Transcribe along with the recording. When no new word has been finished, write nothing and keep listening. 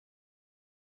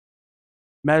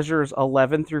measures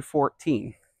 11 through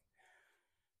 14.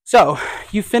 So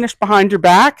you finished behind your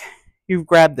back. You've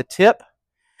grabbed the tip.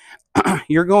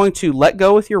 You're going to let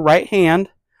go with your right hand,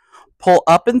 pull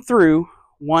up and through,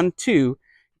 1, 2,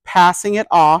 passing it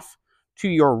off to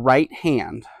your right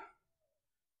hand.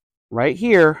 Right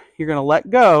here, you're going to let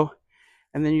go,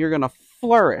 and then you're going to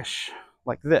flourish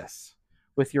like this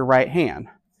with your right hand.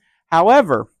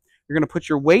 However, you're going to put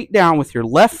your weight down with your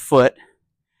left foot.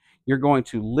 You're going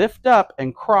to lift up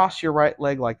and cross your right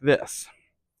leg like this.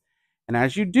 And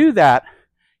as you do that,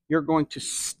 you're going to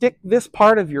stick this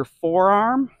part of your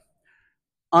forearm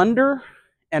under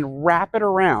and wrap it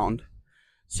around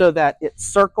so that it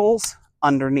circles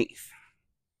underneath.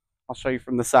 I'll show you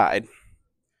from the side.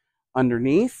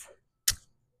 Underneath.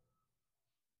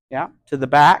 Yeah, to the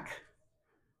back.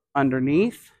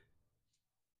 Underneath.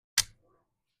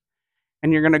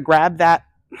 And you're going to grab that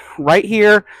right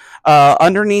here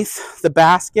underneath the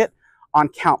basket on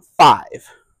count 5.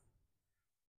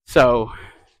 So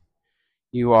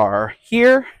you are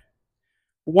here,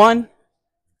 1,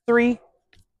 3,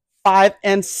 5,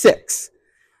 and 6.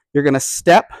 You're going to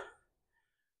step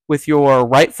with your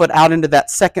right foot out into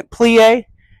that second plie,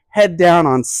 head down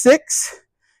on 6,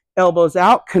 elbows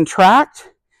out, contract.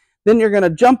 Then you're going to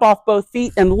jump off both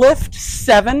feet and lift,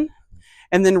 7,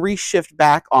 and then reshift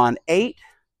back on 8,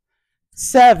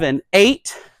 7,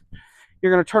 8.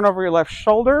 You're going to turn over your left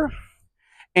shoulder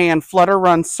and flutter,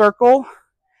 run, circle.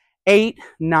 8,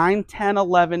 9, 10,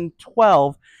 11,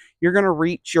 12. You're going to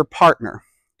reach your partner.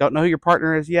 Don't know who your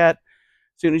partner is yet.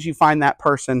 As soon as you find that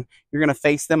person, you're going to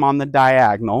face them on the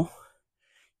diagonal.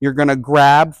 You're going to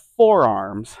grab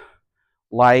forearms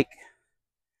like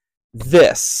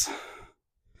this.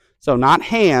 So not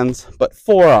hands, but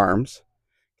forearms.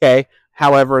 Okay.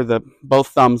 However, both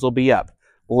thumbs will be up.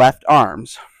 Left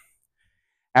arms.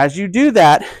 As you do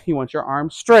that, you want your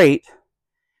arms straight,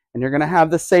 and you're going to have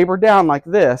the saber down like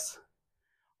this.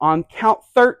 On count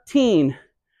 13,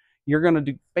 you're going to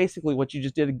do basically what you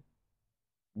just did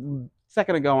a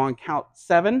second ago on count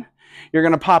 7. You're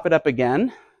going to pop it up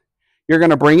again. You're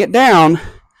going to bring it down.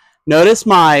 Notice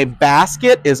my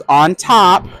basket is on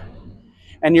top,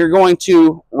 and you're going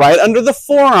to, right under the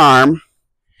forearm,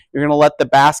 you're going to let the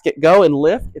basket go and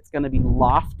lift. It's going to be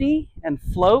lofty and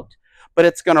float, but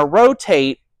it's going to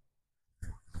rotate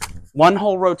one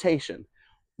whole rotation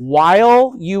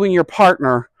while you and your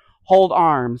partner hold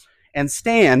arms and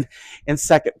stand in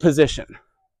second position.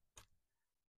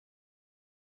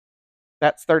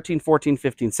 That's 13, 14,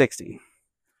 15, 16.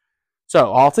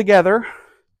 So all together,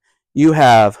 you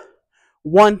have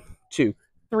 1, 2,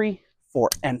 3, 4,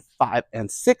 and 5,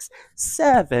 and 6,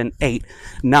 7, 8,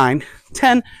 9,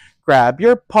 10. Grab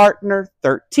your partner,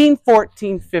 13,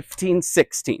 14, 15,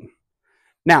 16.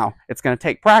 Now, it's going to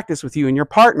take practice with you and your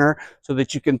partner so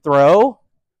that you can throw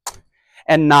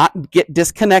and not get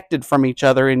disconnected from each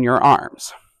other in your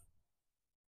arms.